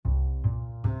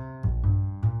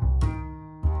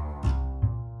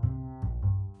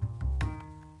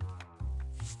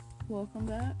welcome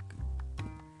back.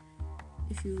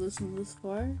 If you listened this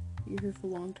far, you're here for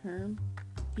long term.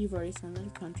 You've already signed a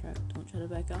contract. Don't try to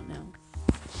back out now.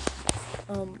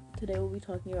 Today we'll be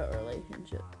talking about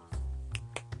relationships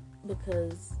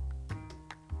because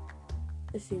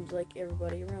it seems like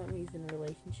everybody around me is in a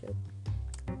relationship.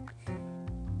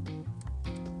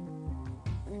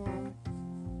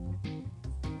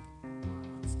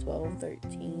 It's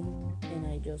 12:13 and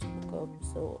I just woke up,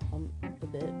 so I'm a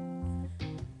bit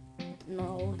not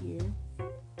all here,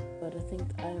 but I think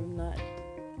I am not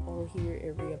all here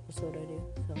every episode I do,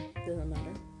 so it doesn't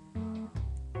matter.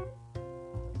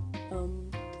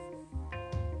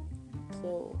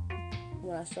 So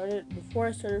before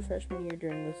I started freshman year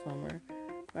during the summer,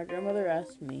 my grandmother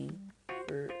asked me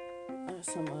for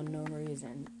some unknown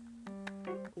reason,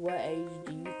 what age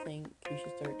do you think you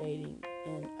should start dating?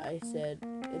 And I said,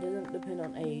 it doesn't depend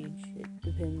on age, it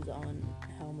depends on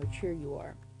how mature you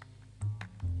are.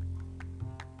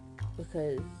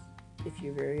 Because if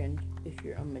you're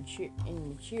immature,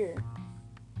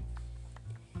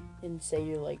 and say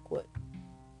you're like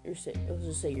let's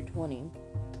just say you're 20,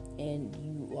 and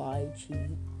you lie,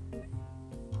 cheat,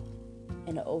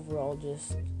 and overall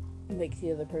just makes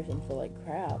the other person feel like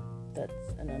crap,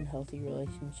 that's an unhealthy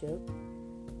relationship,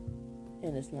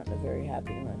 and it's not a very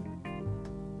happy one.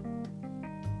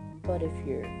 But if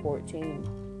you're 14,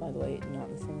 by the way, not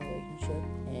in the same relationship,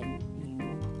 and you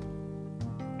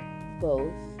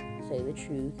both say the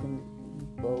truth and you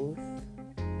both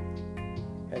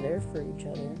are there for each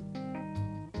other,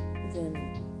 then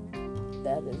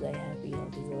that is a happy,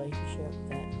 healthy relationship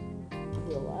that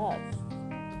will last.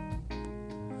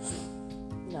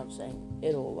 I'm not saying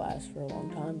it will last for a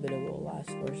long time, but it will last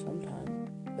for some time,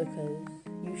 because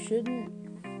you shouldn't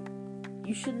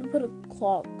put a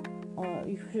clock on,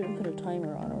 you shouldn't put a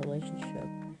timer on a relationship,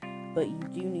 but you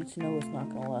do need to know it's not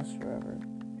going to last forever.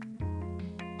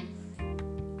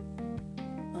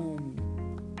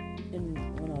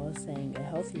 And when I was saying a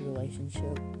healthy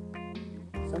relationship,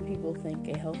 some people think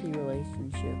a healthy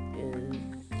relationship is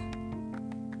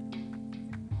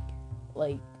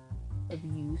like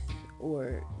abuse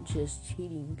or just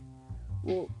cheating.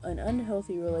 Well, an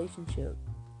unhealthy relationship,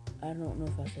 I don't know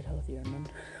if I said healthy or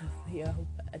unhealthy, I hope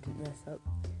I didn't mess up.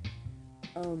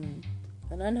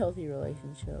 An unhealthy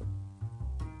relationship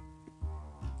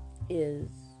is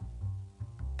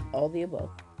all the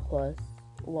above, plus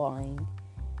lying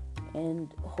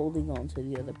and holding on to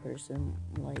the other person.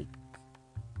 Like,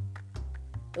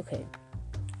 okay,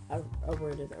 I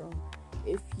worded it wrong.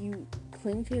 If you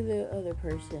cling to the other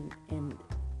person and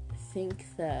think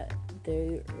that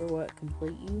they are what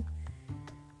complete you,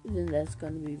 then that's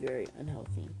going to be very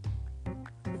unhealthy.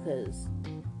 Because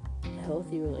a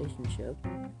healthy relationship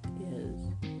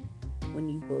is when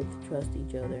you both trust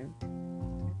each other,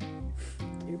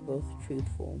 you're both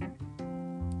truthful,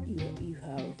 you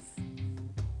have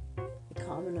a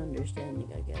common understanding,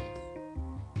 I guess.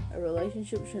 A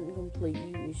relationship shouldn't complete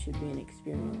you, it should be an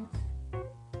experience.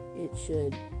 It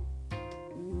should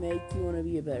make you want to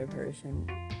be a better person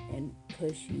and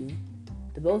push you,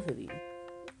 the both of you,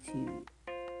 to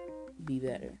be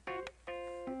better.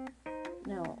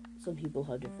 Now, some people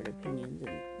have different opinions,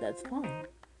 and that's fine,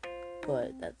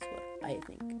 but that's what I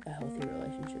think a healthy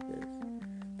relationship is.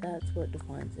 That's what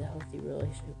defines a healthy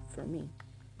relationship for me.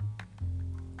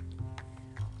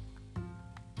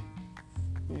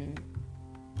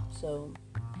 So,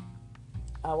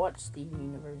 I watched Steven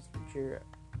Universe feature,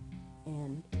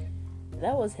 and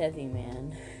that was heavy,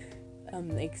 man.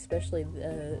 Especially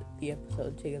the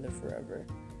episode Together Forever.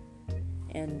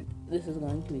 And this is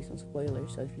going to be some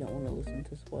spoilers, so if you don't want to listen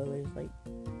to spoilers, like,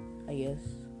 I guess,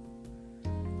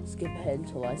 skip ahead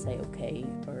until I say okay,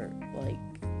 or like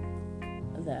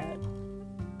that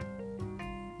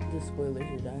the spoilers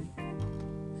are done.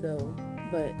 So,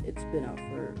 but it's been out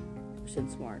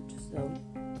since March, so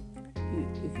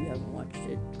if you haven't watched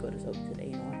it, go to Soap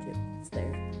today and watch it. It's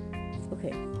there.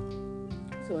 Okay.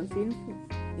 So in Steven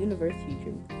Universe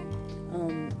future,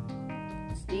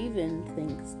 Steven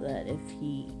thinks that if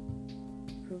he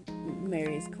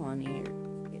marries Connie,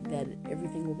 that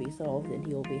everything will be solved and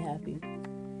he will be happy.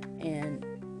 And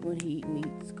when he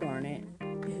meets Garnet,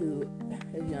 who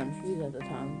is young, she's at the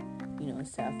time,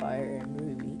 Sapphire and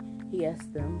Ruby, he asks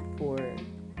them for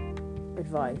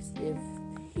advice if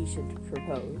he should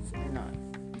propose or not.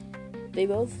 They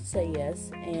both say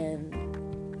yes, and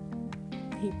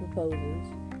he proposes.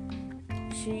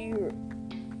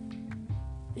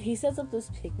 He sets up this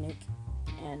picnic,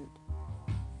 and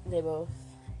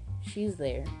she's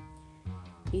there.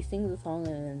 He sings a song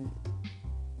and then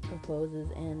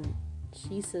proposes, and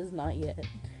she says not yet.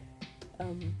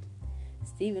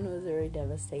 Steven was very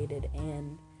devastated,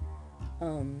 and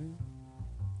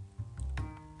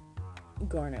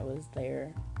Garnet was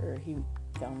there, or he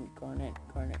found Garnet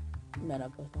met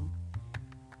up with him,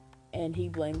 and he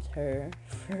blames her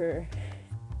for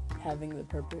having the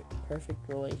perfect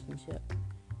relationship.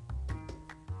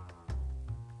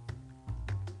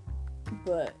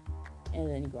 And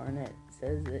then Garnet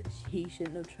says that he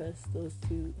shouldn't have trusted those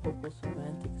two hopeless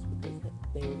romantics because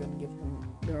they were going to give him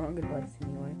the wrong advice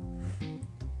anyway.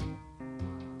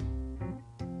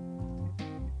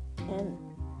 And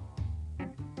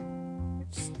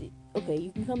okay,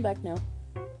 you can come back now,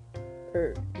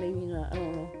 or maybe not, I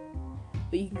don't know,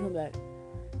 but you can come back.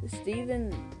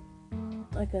 Steven,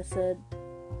 like I said,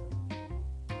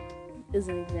 is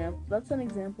an example. That's an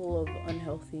example of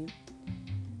unhealthy.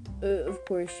 Of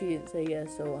course, she didn't say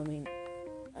yes, so I mean,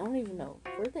 I don't even know.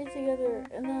 Were they together?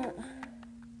 And that,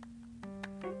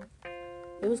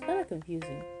 it was kind of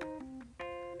confusing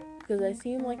because I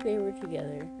seemed like they were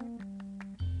together.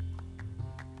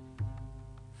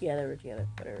 Yeah, they were together.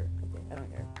 Whatever. Okay, I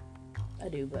don't care. I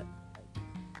do, but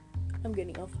I'm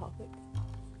getting off topic.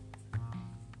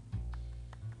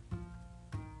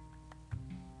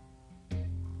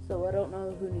 So I don't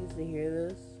know who needs to hear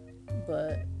this,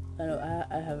 but I know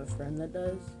I have a friend that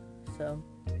does, so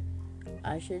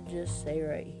I should just say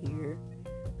right here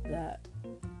that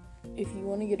if you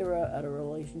want to get out of a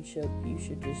relationship, you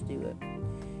should just do it.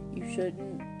 You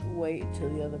shouldn't wait till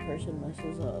the other person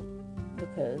messes up,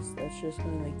 because that's just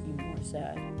going to make you more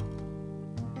sad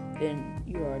than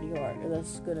you already are.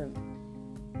 That's going to...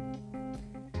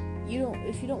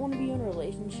 If you don't want to be in a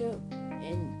relationship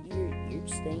and you're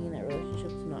staying in that relationship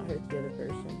to not hurt the other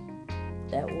person,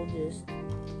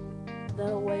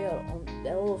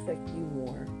 that'll affect you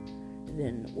more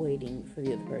than waiting for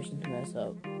the other person to mess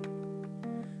up.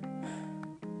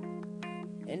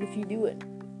 And if you do it,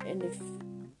 and if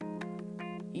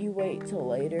you wait till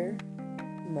later,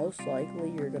 most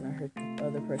likely you're gonna hurt the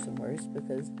other person worse,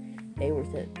 because they're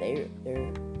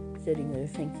sitting there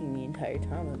thinking the entire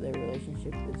time that their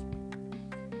relationship is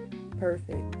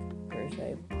perfect per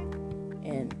se,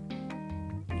 and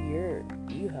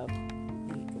you have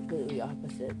the completely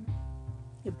opposite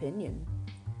opinion.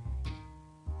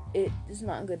 It is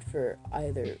not good for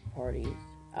either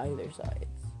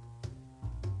sides.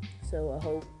 So I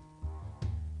hope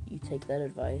you take that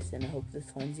advice, and I hope this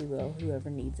finds you well, whoever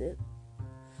needs it.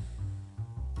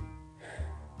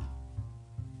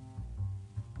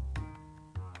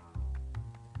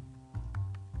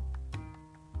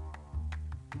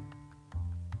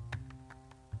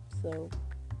 So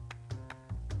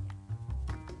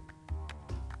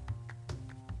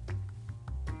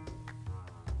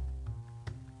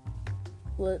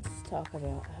let's talk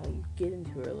about how you get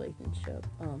into a relationship.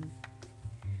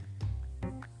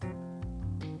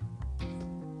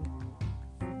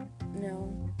 Now,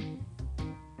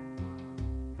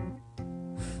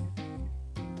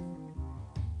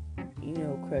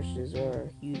 crushes are a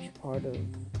huge part of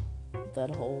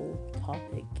that whole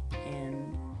topic,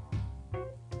 and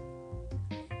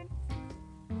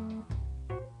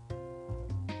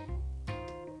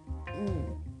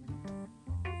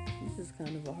this is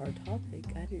kind of a hard topic.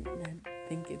 I didn't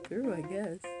think it through, I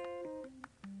guess.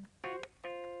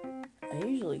 I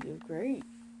usually give great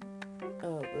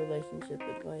relationship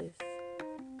advice.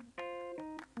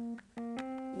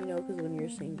 Because when you're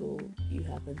single, you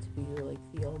happen to be like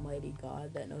the almighty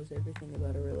God that knows everything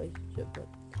about a relationship, but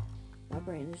my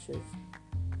brain is just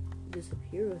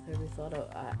disappeared with every thought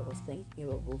I was thinking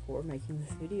about before making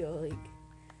this video. Like,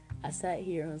 I sat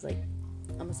here and was like,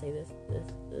 I'm gonna say this,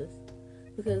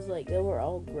 because like they were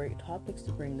all great topics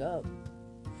to bring up,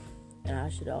 and I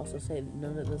should also say that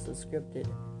none of this is scripted,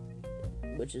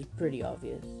 which is pretty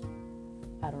obvious.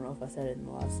 I don't know if I said it in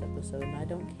the last episode, and I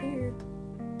don't care,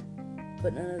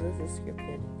 but none of this is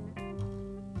scripted,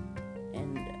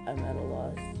 and I'm at a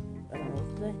loss. I don't know what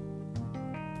to say.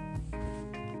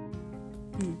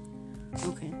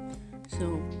 Okay, so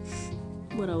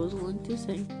what I was wanting to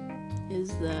say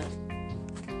is that,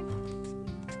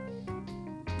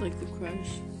 like the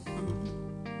crush,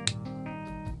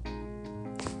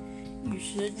 you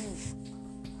shouldn't.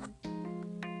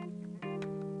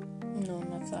 No,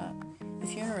 not that.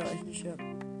 If you're in a relationship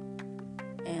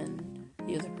and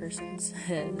the other person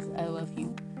says, I love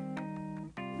you,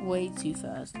 way too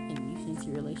fast, and you think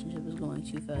your relationship is going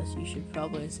too fast, you should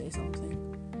probably say something,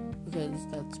 because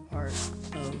that's part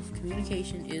of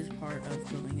communication, is part of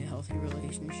building a healthy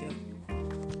relationship.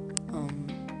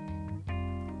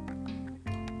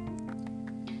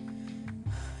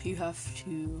 You have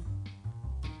to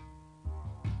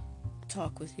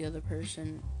talk with the other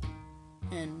person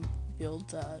and build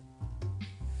that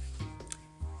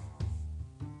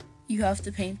you have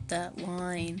to paint that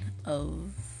line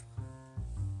of,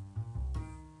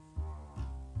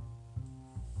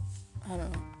 I don't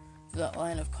know, that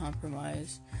line of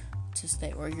compromise to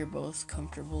state where you're both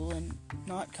comfortable and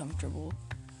not comfortable.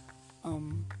 I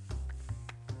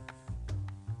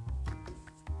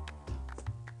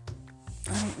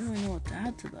don't really know what to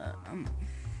add to that. I'm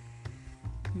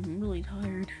really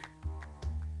tired.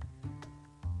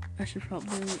 I should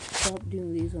probably stop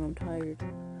doing these when I'm tired.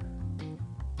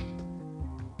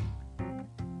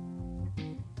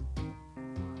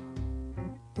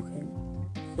 Okay,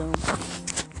 so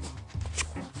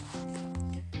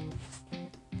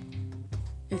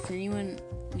if anyone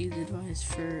needs advice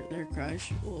for their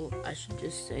crush, well, I should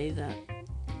just say that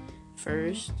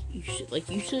first, you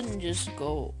shouldn't just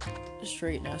go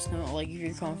straight and ask no. Like, if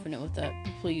you're confident with that,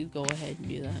 please go ahead and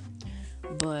do that.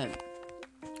 But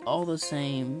all the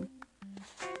same,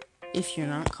 if you're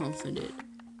not confident,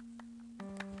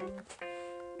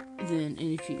 then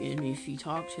if you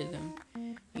talk to them,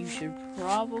 you should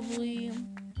probably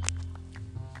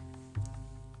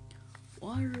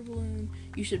water balloon.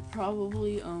 You should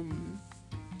probably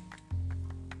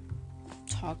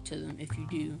talk to them if you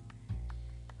do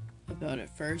about it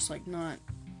first, like not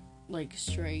like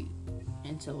straight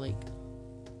into like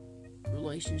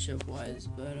relationship wise,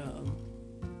 but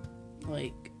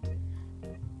like,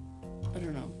 I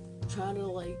don't know, try to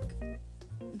like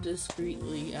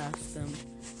discreetly ask them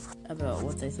about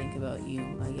what they think about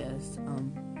you, I guess.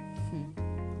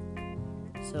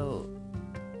 So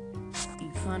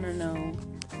you kind of know,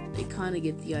 they kind of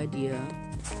get the idea,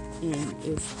 and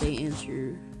if they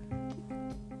answer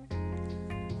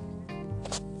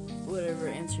whatever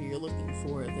answer you're looking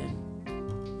for,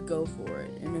 then go for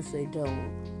it. And if they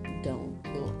don't.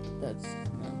 Well, that's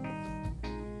no.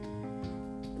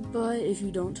 But if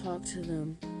you don't talk to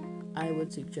them, I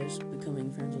would suggest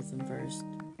becoming friends with them first.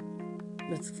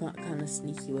 That's kind of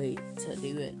sneaky way to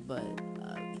do it, but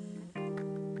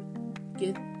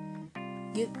get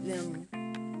them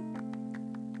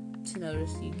to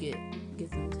notice you, get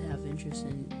them to have interest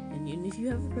in you. And if you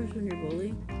have a crush on your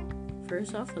bully,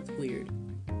 first off, that's weird.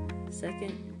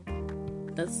 Second,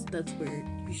 that's weird.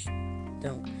 You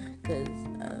don't, because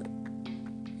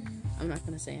I'm not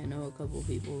gonna say I know a couple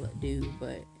people that do,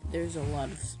 but there's a lot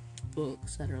of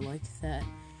books that are like that,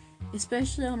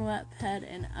 especially on Wattpad,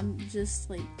 and I'm just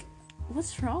like,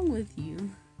 what's wrong with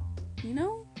you? You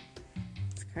know?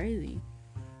 It's crazy.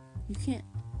 You can't.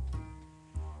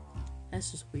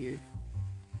 That's just weird.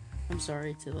 I'm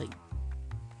sorry to like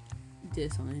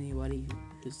diss on anybody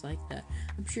who's like that.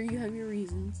 I'm sure you have your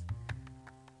reasons,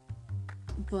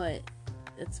 but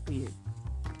that's weird.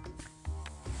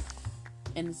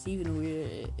 And it's even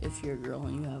weird if you're a girl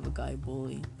and you have a guy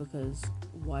bully, because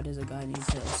why does a guy need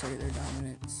to assert their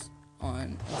dominance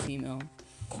on a female?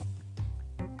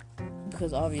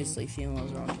 Because obviously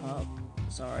females are on top.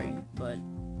 Sorry, but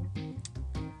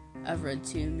I've read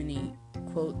too many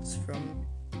quotes from,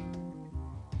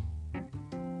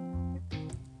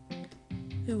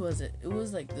 who was it? It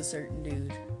was like the certain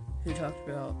dude who talked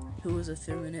about, who was a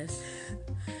feminist.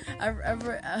 I've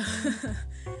read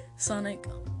Sonic,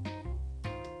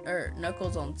 or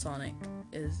Knuckles on Sonic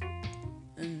is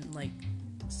in like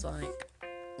Sonic,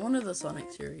 one of the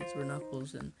Sonic series where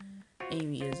Knuckles and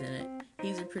Amy is in it.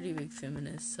 He's a pretty big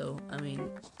feminist, so I mean,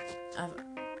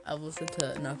 I've listened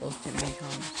to Knuckles too many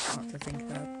times not to think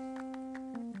that.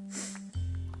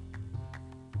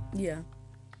 Yeah,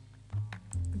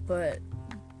 but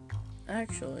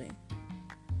actually,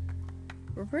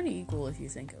 we're pretty equal if you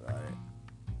think about it.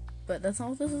 But that's not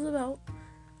what this is about.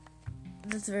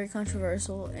 That's very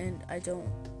controversial, and I don't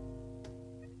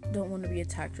want to be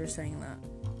attacked for saying that.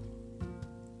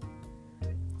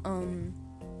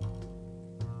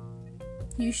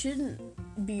 You shouldn't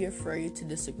be afraid to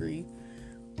disagree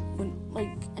when,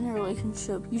 like, in a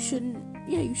relationship. You shouldn't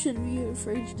be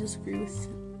afraid to disagree with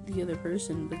the other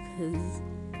person, because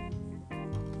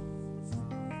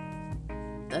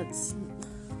that's,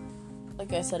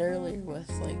 like I said earlier, with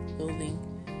like building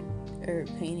or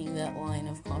painting that line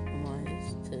of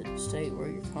compromise to state where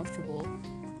you're comfortable,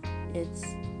 it's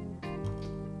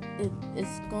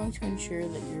going to ensure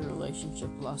that your relationship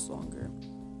lasts longer.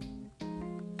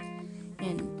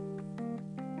 And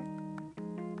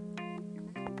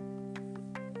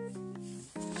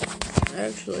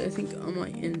actually, I think I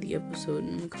might end the episode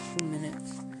in a couple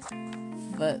minutes.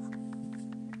 But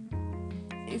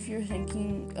if you're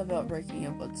thinking about breaking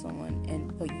up with someone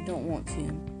but you don't want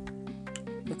to,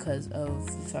 because of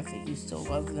the fact that you still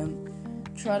love them,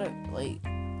 try to like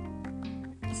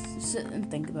sit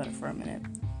and think about it for a minute.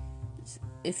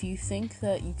 if you think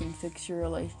that you can fix your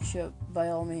relationship, by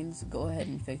all means, go ahead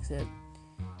and fix it.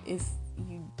 If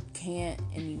you can't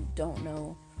and you don't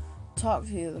know, talk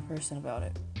to the other person about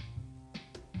it.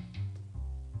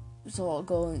 So I'll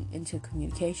go into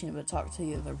communication, but talk to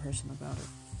the other person about it.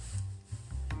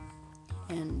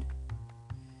 And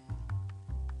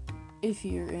if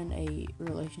you're in a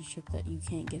relationship that you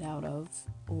can't get out of,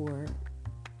 or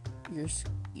it's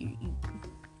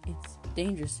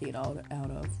dangerous to get out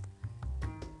of,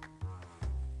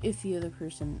 if the other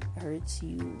person hurts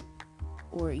you,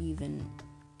 or even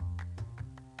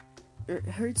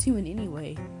hurts you in any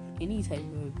way, any type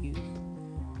of abuse,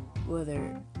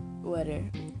 whether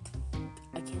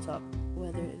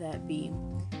that be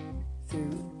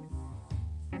through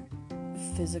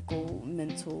physical,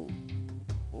 mental,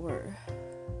 or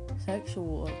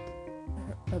sexual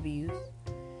abuse,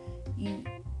 you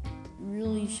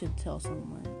really should tell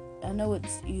someone. I know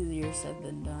it's easier said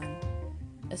than done,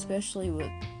 especially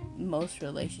with most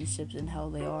relationships and how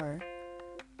they are.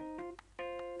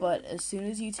 But as soon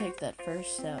as you take that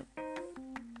first step,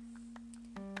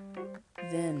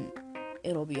 then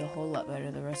it'll be a whole lot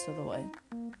better the rest of the way.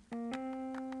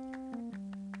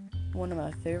 One of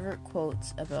my favorite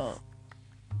quotes about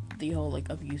the whole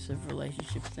abusive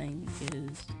relationship thing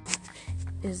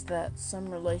is that some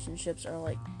relationships are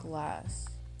like glass.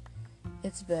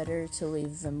 It's better to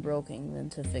leave them broken than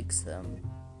to fix them.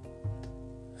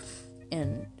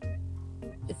 And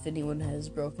if anyone has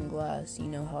broken glass, you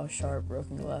know how sharp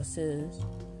broken glass is,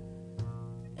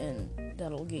 and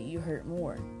that'll get you hurt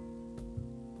more.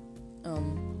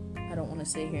 I don't want to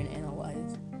sit here and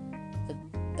analyze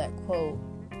that quote.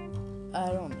 I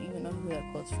don't even know who that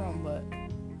quote's from, but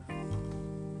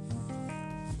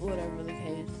whatever the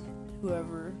case,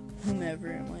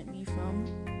 whomever it might be from,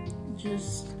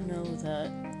 just know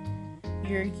that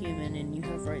you're a human and you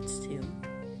have rights too.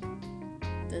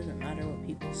 Doesn't matter what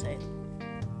people say.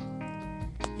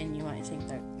 And you might think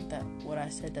that what I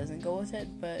said doesn't go with it,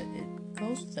 but it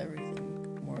goes with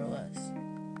everything, more or less.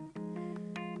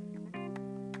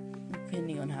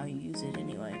 Depending on how you use it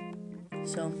anyway.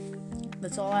 So,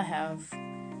 that's all I have.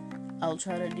 I'll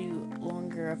try to do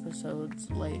longer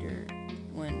episodes later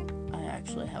when I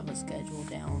actually have a schedule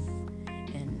down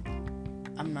and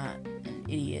I'm not an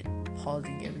idiot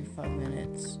pausing every 5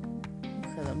 minutes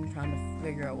because I'm trying to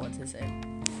figure out what to say.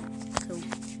 So,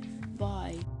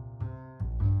 bye.